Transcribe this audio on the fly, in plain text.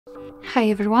Hi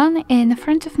everyone, in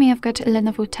front of me I've got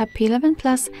Lenovo TAB M11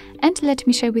 Plus, and let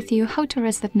me share with you how to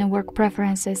reset network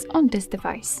preferences on this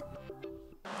device.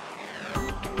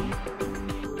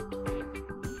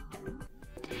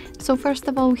 So first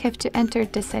of all, we have to enter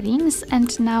the settings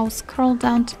and now scroll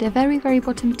down to the very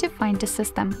bottom to find the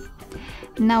system.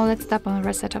 Now let's tap on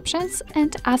reset options,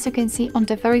 and as you can see on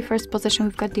the very first position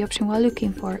we've got the option we're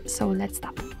looking for, so let's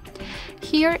tap.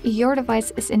 Here your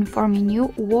device is informing you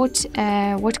what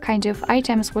kind of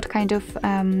items, what kind of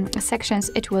sections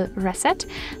it will reset.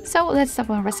 So let's tap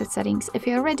on reset settings if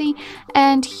you're ready,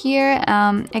 and here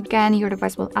again your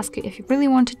device will ask you if you really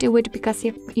want to do it, because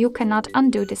you cannot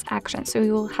undo this action. So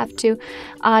you will have to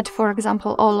add, for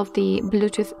example, all of the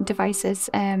Bluetooth devices,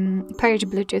 paired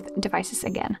Bluetooth devices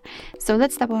again. So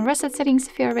let's tap on reset settings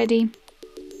if you're ready.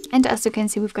 And as you can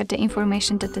see, we've got the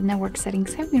information that the network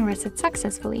settings have been reset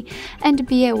successfully. And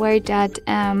be aware that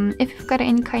if you've got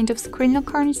any kind of screen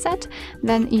lock reset,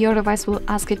 then your device will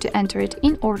ask you to enter it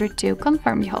in order to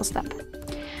confirm the whole step.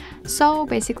 So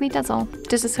basically that's all.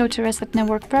 This is how to reset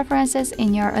network preferences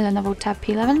in your Lenovo TAB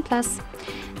M11 Plus.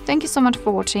 Thank you so much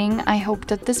for watching. I hope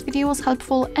that this video was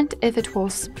helpful, and if it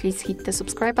was, please hit the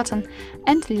subscribe button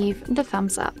and leave the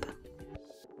thumbs up.